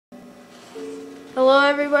Hello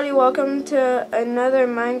everybody, welcome to another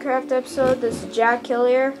Minecraft episode. This is Jak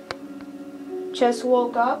Kiloyer. Just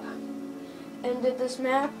woke up and did this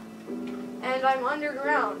map, and I'm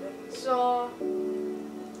underground. So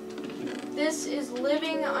this is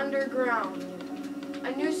living underground,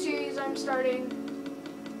 a new series I'm starting,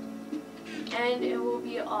 and it will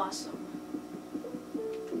be awesome.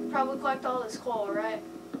 Probably collect all this coal, right?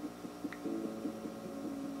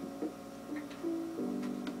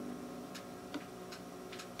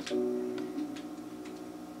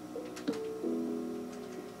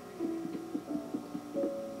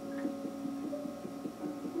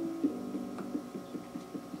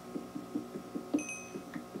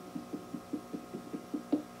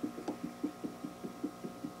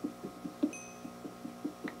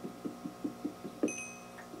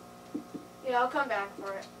 Yeah, I'll come back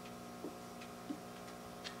for it.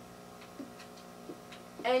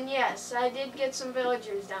 And yes, I did get some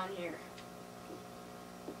villagers down here.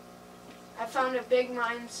 I found a big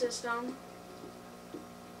mine system.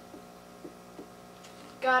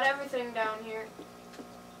 Got everything down here.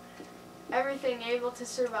 Everything able to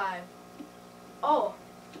survive. Oh,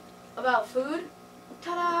 about food?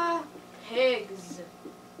 Ta-da! Pigs.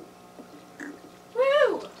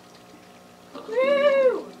 Woo!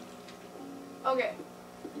 Woo! Okay.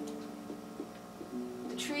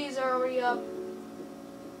 The trees are already up.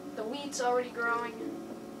 The wheat's already growing.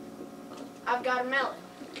 I've got a melon.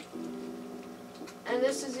 And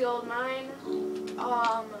this is the old mine.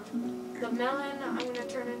 The melon, I'm going to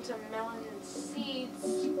turn into melon seeds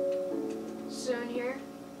soon here.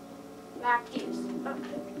 Like this.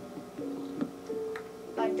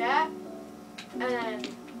 Like that. And then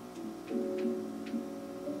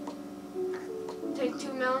take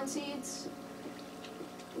 2 melon seeds.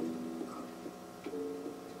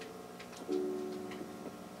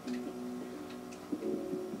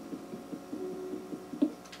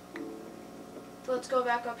 Let's go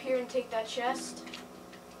back up here and take that chest.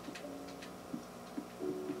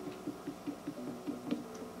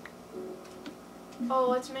 Oh,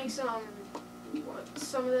 let's make some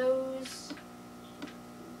of those.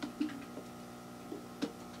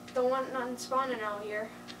 Don't want nothing spawning out here.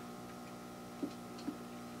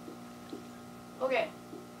 Okay.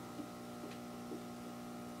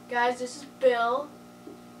 Guys, this is Bill.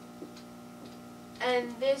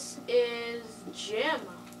 And this is Jim.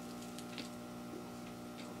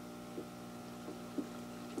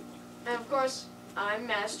 And of course, I'm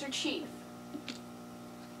Master Chief.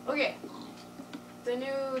 Okay. The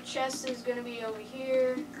new chest is going to be over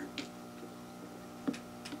here.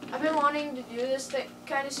 I've been wanting to do this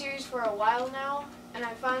kind of series for a while now, and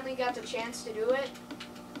I finally got the chance to do it.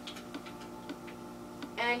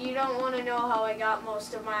 And you don't want to know how I got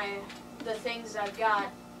most of the things I've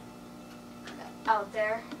got out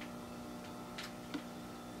there.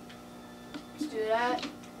 Let's do that.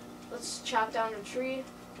 Let's chop down a tree.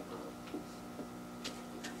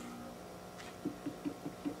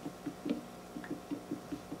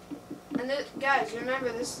 And guys,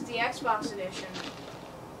 remember, this is the Xbox edition.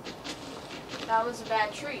 That was a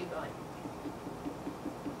bad tree, but...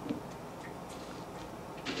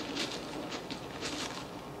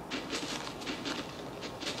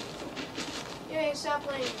 Yay,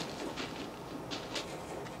 sapling!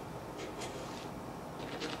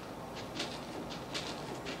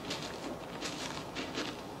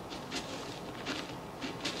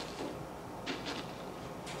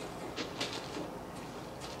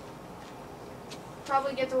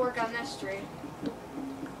 Probably get to work on this tree.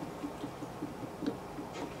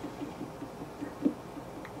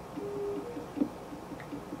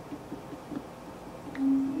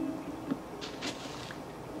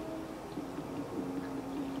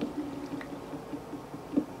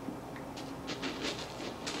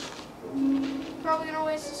 Probably gonna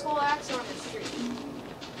waste this whole axe on this tree.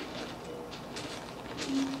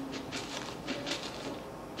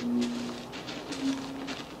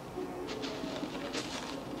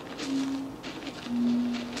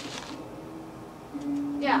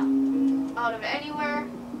 Yeah, out of anywhere,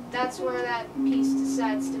 that's where that piece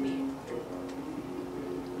decides to be.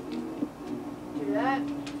 Do that.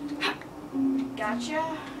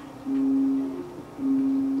 Gotcha.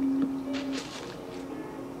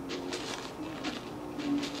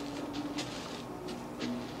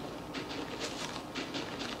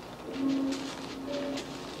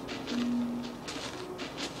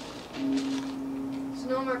 There's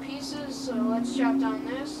no more pieces, so let's chop down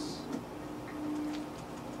this.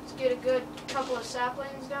 Get a good couple of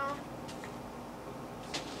saplings down.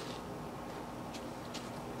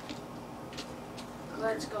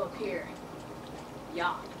 Let's go up here.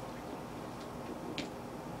 Yeah.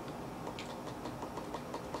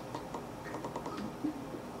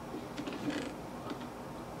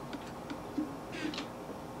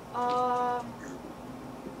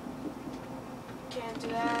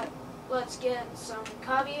 get some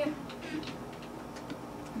coffee.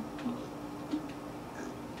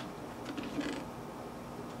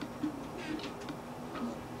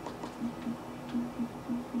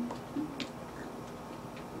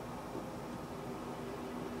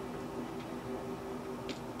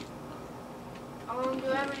 Do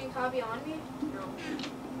I have any coffee on me? No.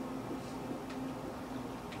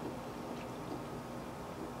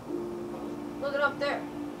 Look it up there.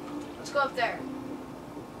 Let's go up there.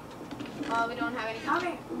 We don't have any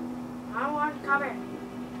coffee. I want coffee.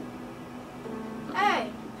 Hey,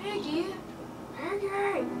 Piggy.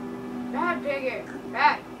 Piggy. Bad Piggy.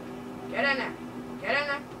 Bad. Get in there. Get in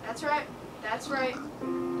there. That's right. That's right.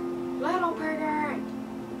 Little Piggy.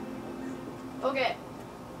 Okay.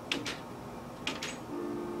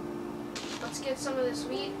 Let's get some of this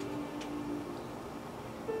wheat.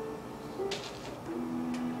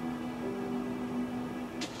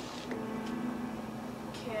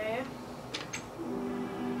 Okay.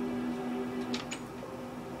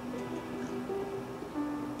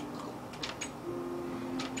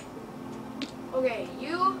 Okay,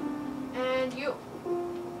 you and you.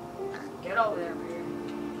 Get over there, Peter.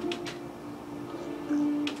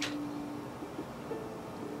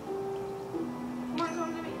 Come on,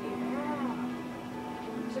 come to me.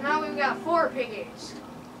 Yeah. So now we've got 4 piggies.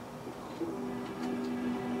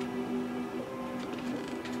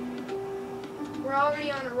 We're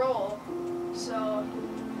already on a roll, so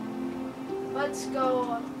let's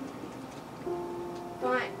go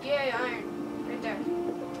find, yay, iron, right there.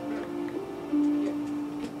 Yeah,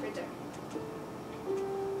 right there.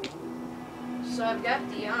 So I've got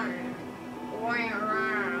the iron.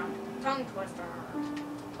 Tongue twister.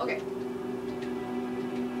 Okay.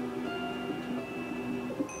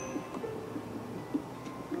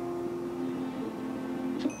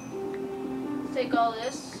 Take all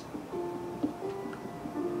this.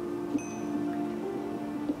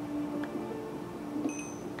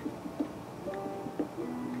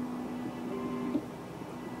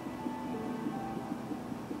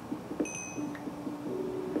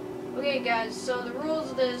 Okay guys, so the rules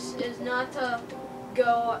of this is not to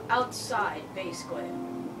go outside, basically.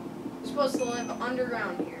 You're supposed to live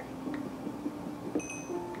underground here.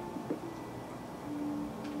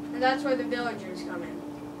 And that's where the villagers come in.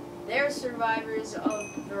 They're survivors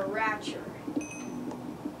of the Rapture.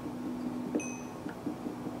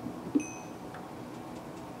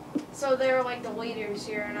 So they're like the leaders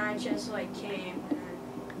here, and I just like came.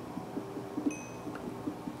 And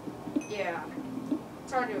yeah.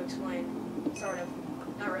 It's hard to explain. Sort of.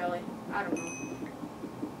 Not really. I don't know.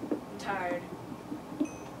 I'm tired.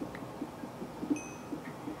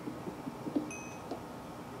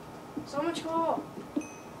 So much coal.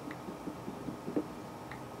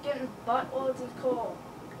 Getting buttloads of coal.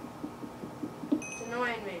 It's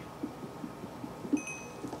annoying me.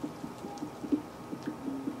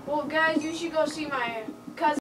 Well, guys, you should go see my